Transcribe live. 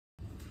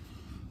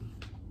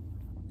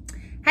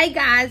Hey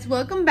guys,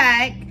 welcome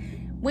back.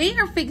 We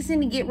are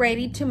fixing to get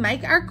ready to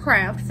make our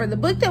craft for the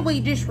book that we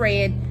just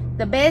read,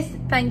 The Best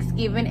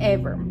Thanksgiving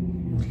Ever.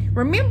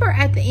 Remember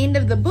at the end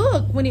of the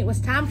book, when it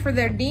was time for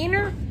their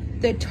dinner,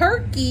 the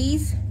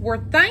turkeys were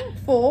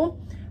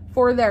thankful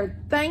for their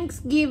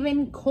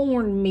Thanksgiving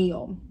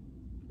cornmeal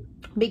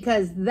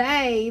because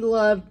they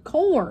loved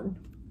corn.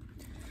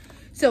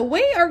 So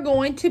we are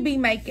going to be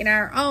making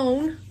our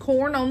own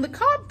corn on the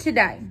cob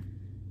today.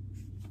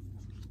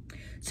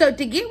 So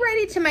to get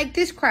ready to make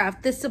this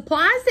craft, the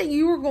supplies that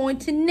you are going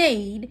to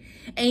need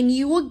and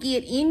you will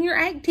get in your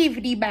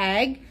activity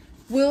bag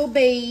will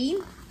be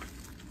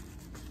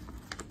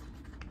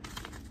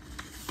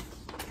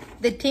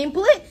the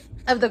template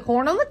of the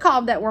corn on the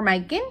cob that we're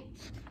making.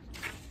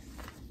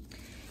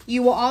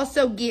 You will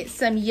also get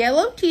some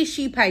yellow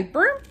tissue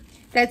paper.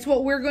 That's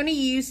what we're going to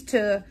use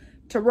to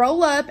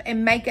roll up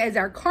and make as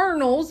our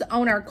kernels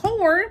on our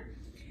corn.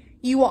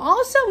 You will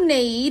also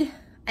need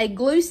a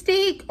glue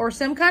stick or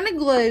some kind of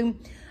glue,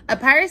 a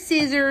pair of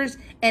scissors,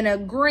 and a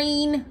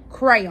green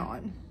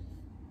crayon.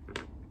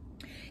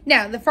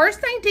 Now, the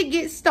first thing to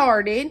get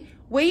started,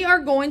 we are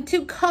going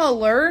to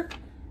color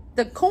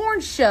the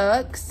corn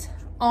shucks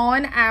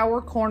on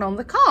our corn on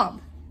the cob.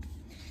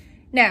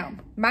 Now,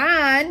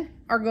 mine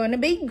are going to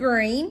be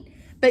green,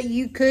 but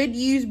you could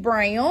use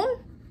brown.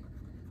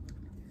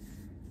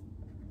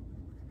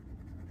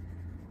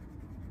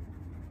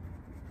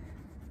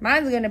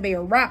 Mine's going to be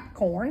a ripe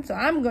corn, so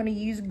I'm going to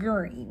use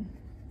green.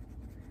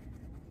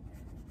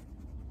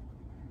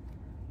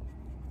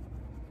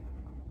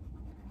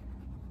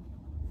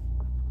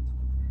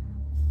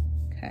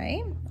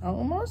 Okay,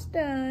 almost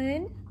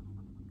done.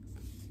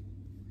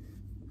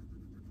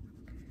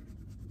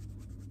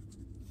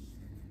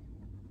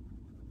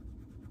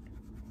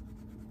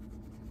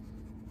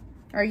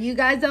 Are you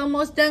guys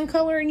almost done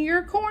coloring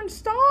your corn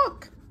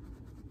stalk?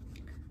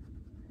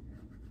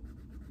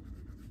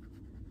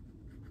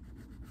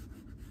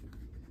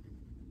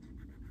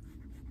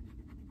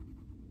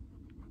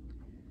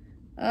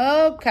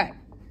 Okay.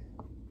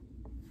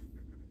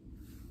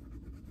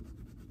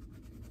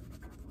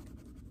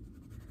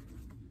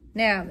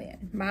 Now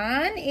then,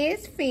 mine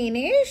is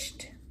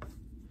finished.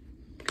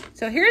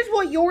 So here's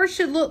what yours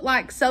should look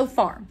like so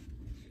far.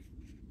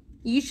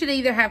 You should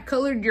either have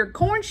colored your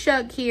corn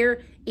shuck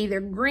here, either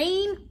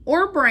green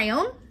or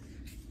brown.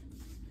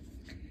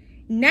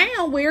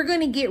 Now we're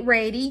going to get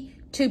ready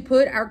to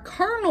put our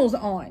kernels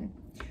on.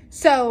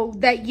 So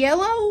that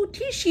yellow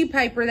tissue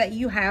paper that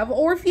you have,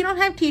 or if you don't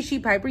have tissue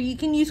paper, you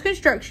can use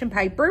construction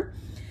paper.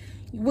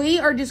 We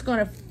are just going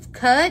to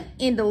cut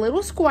into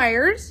little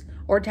squares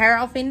or tear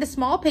off into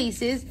small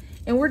pieces,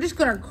 and we're just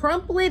going to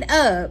crumple it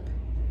up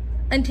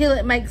until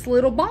it makes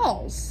little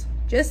balls,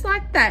 just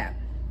like that.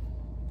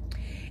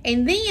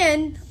 And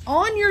then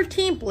on your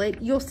template,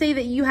 you'll see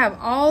that you have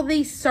all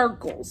these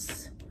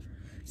circles.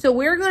 So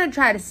we're going to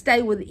try to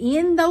stay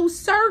within those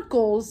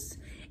circles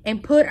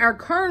and put our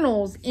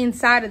kernels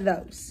inside of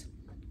those.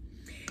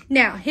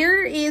 Now,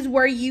 here is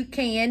where you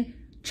can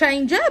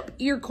change up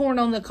your corn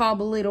on the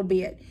cob a little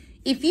bit.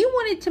 If you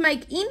wanted to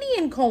make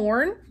Indian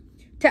corn,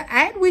 to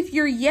add with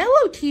your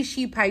yellow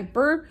tissue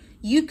paper,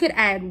 you could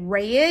add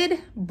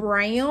red,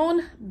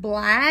 brown,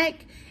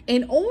 black,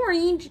 and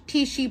orange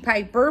tissue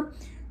paper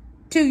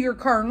to your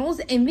kernels,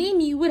 and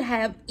then you would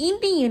have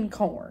Indian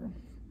corn.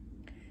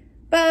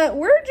 But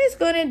we're just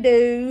going to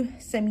do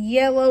some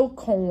yellow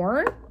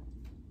corn.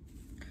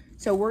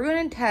 So we're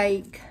going to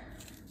take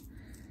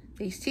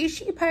these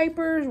tissue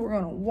papers, we're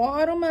going to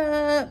wad them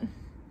up.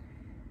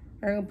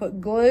 We're going to put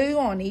glue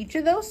on each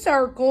of those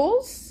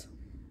circles.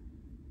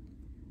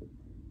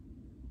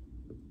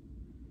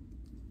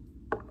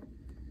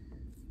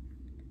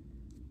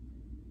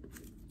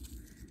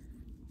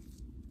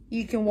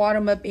 You can wad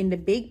them up into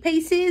big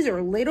pieces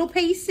or little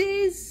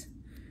pieces.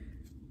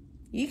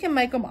 You can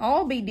make them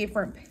all be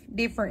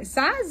different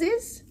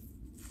sizes.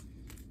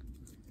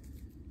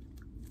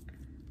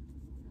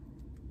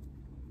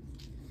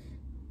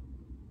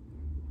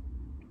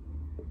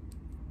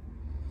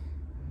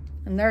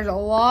 And there's a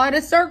lot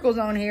of circles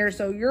on here,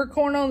 so your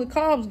corn on the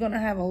cob is going to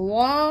have a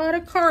lot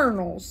of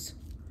kernels.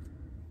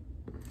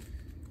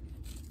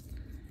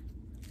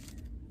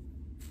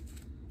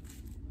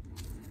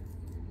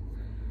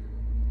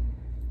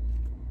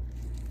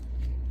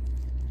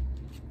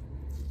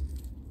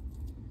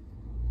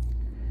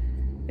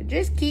 But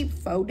just keep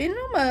folding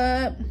them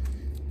up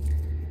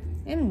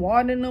and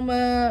wadding them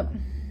up.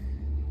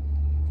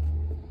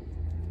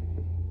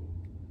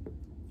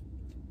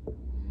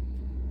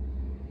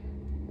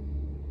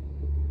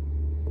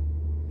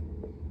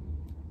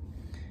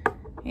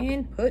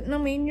 And putting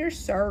them in your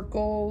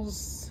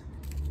circles.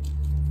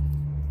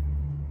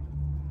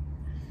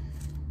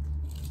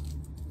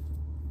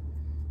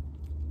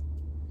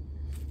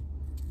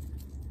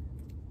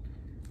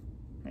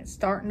 It's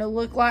starting to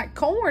look like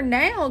corn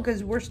now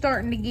because we're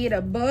starting to get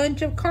a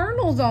bunch of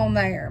kernels on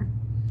there.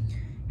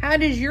 How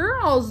does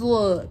your alls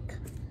look?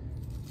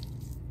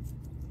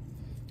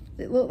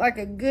 Does it look like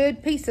a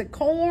good piece of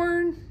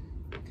corn?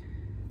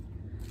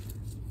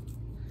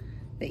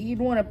 that you'd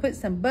want to put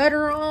some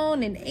butter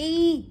on and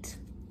eat.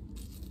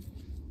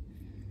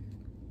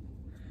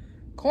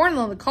 Corn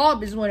on the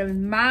cob is one of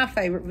my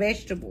favorite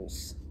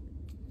vegetables.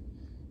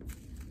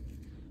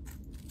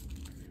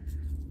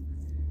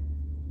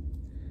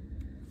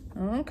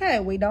 Okay,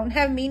 we don't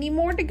have many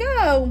more to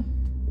go.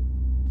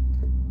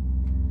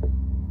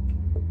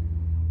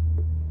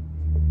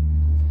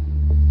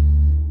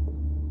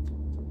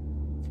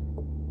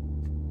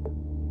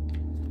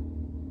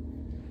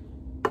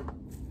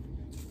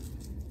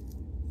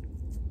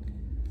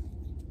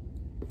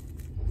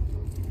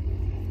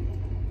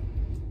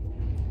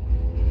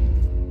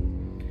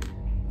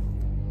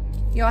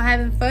 Y'all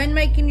having fun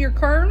making your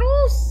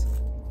kernels?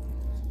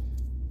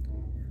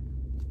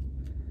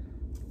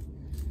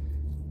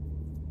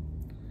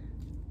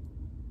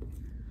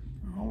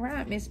 All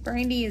right, Miss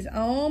Brandi is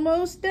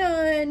almost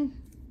done.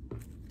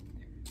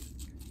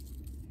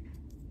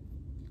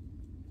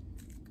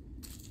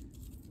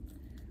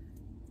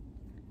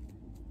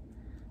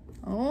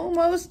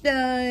 Almost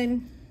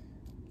done.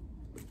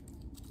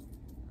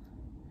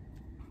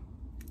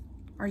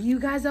 Are you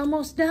guys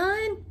almost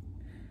done?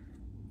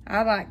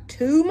 I like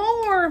 2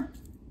 more.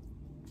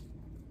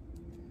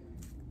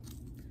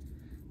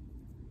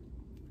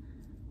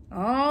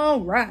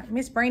 All right,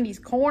 Miss Brandi's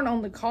corn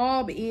on the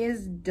cob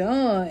is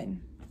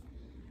done.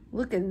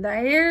 Look at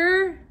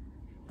there.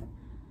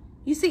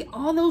 You see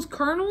all those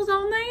kernels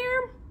on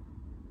there?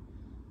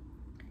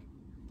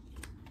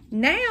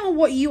 Now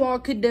what you all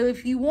could do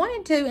if you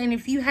wanted to, and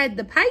if you had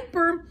the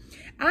paper,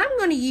 I'm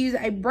going to use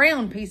a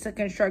brown piece of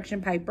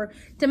construction paper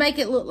to make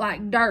it look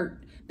like dirt.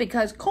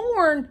 Because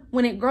corn,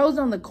 when it grows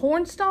on the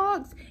corn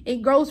stalks,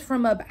 it grows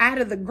from up out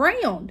of the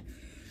ground.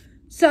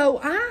 So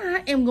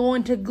I am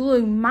going to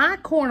glue my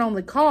corn on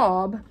the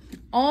cob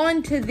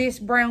onto this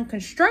brown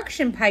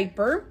construction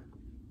paper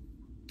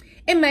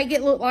and make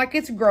it look like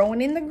it's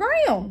growing in the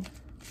ground.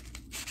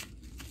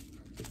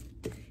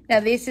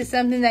 Now this is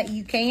something that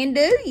you can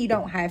do. You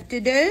don't have to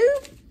do.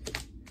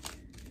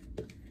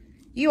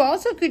 You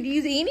also could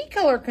use any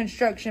color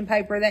construction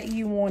paper that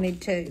you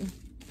wanted to.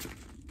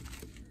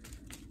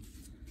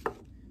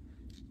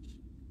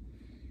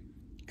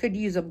 Could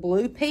use a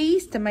blue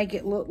piece to make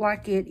it look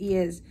like it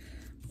is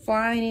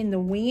flying in the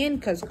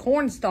wind, because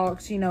corn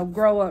stalks, you know,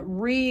 grow up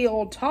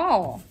real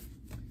tall.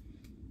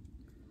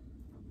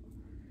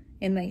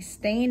 And they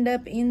stand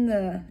up in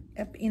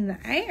the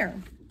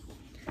air.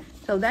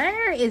 So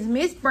there is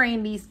Miss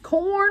Brandi's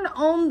corn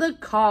on the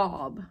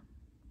cob.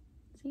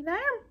 See there?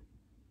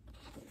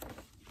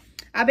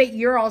 I bet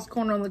your all's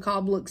corn on the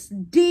cob looks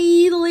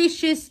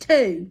delicious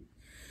too.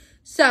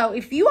 So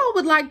if you all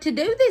would like to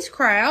do this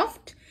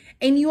craft,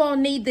 and you all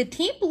need the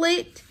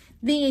template,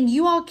 then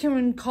you all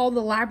can call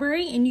the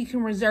library and you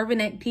can reserve an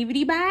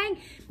activity bag.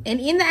 And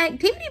in the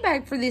activity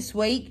bag for this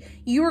week,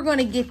 you are going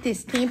to get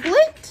this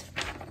template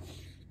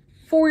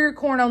for your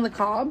corn on the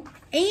cob.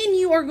 And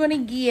you are going to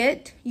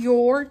get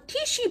your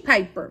tissue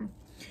paper.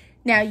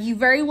 Now, you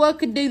very well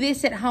could do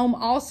this at home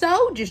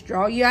also. Just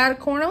draw you out a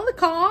corn on the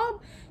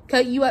cob.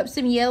 Cut you up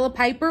some yellow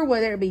paper,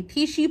 whether it be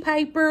tissue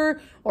paper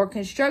or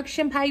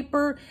construction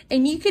paper.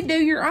 And you could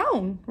do your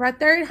own right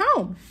there at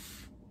home.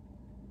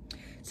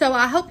 So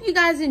I hope you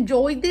guys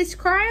enjoyed this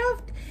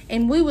craft,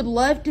 and we would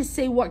love to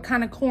see what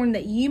kind of corn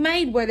that you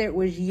made, whether it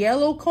was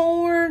yellow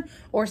corn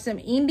or some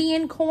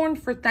Indian corn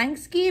for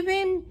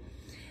Thanksgiving.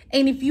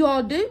 And if you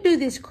all do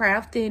this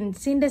craft, then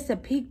send us a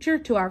picture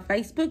to our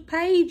Facebook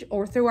page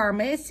or through our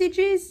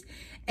messages,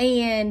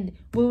 and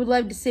we would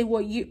love to see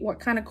what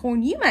kind of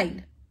corn you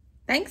made.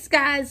 Thanks,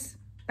 guys.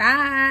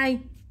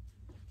 Bye.